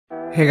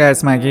Hey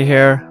guys, Maggie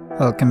here.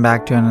 Welcome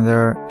back to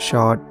another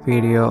short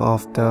video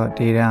of the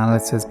data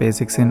analysis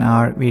basics in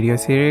our video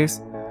series.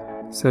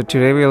 So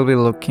today we'll be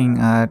looking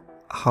at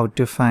how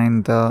to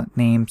find the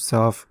names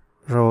of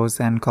rows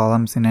and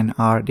columns in an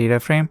R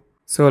data frame.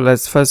 So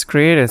let's first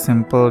create a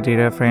simple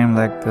data frame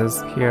like this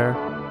here.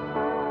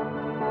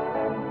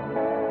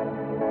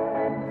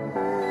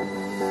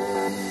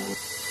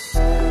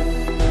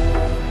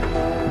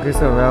 Okay,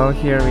 so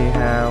here we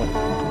have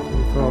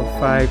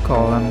 5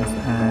 columns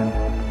and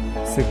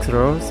 6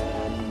 rows.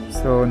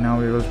 So now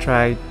we will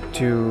try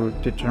to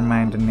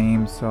determine the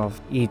names of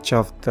each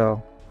of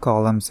the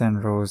columns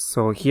and rows.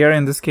 So here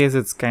in this case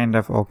it's kind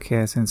of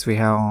okay since we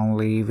have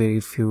only very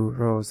few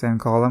rows and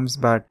columns,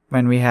 but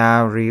when we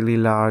have really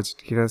large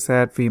data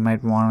set we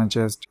might want to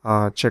just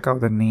check out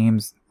the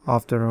names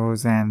of the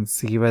rows and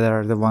see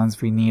whether the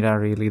ones we need are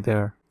really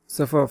there.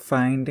 So for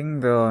finding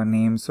the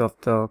names of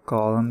the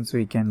columns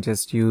we can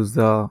just use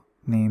the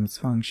names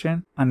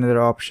function. Another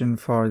option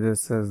for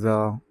this is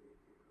the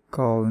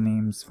call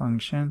names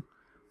function.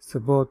 So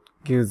both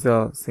gives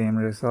the same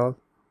result.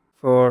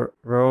 For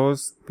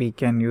rows we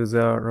can use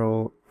a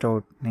row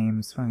dot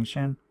names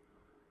function.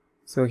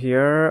 So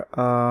here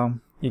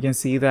you can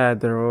see that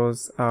the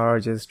rows are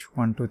just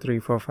 1 2 3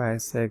 4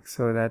 5 6.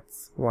 So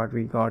that's what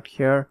we got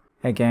here.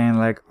 Again,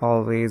 like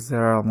always,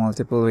 there are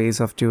multiple ways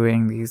of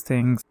doing these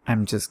things.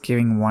 I'm just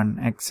giving one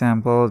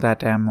example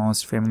that I'm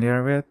most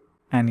familiar with.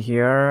 And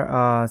here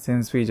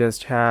since we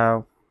just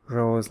have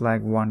rows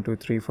like 1 2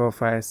 3 4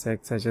 5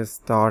 6, I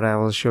just thought I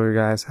will show you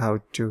guys how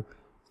to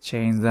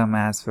change them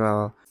as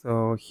well.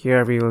 So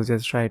here we will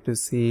just try to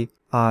see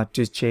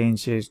to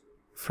change it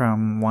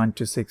from 1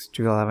 to 6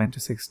 to 11 to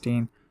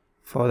 16.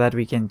 For that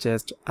we can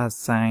just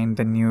assign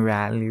the new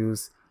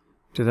values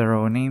to the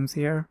row names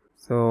here.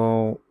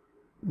 So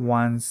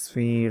once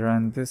we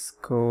run this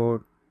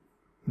code,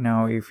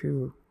 now if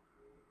you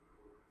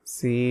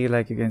see,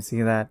 like you can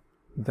see that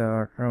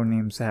the row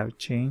names have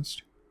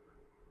changed.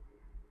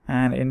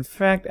 And in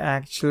fact,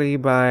 actually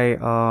by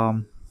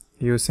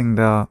using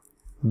the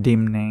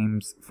dim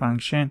names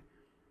function,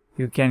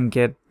 you can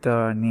get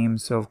the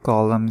names of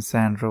columns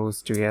and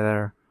rows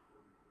together.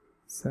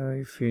 So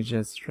if you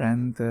just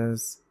run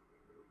this,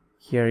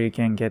 here you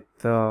can get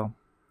the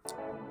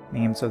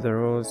names of the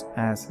rows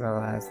as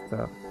well as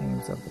the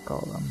names of the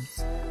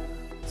columns.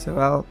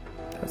 So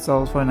that's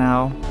all for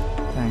now.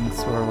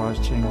 Thanks for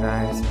watching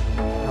guys.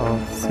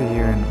 I'll see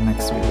you in the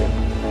next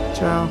video.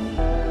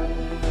 Ciao.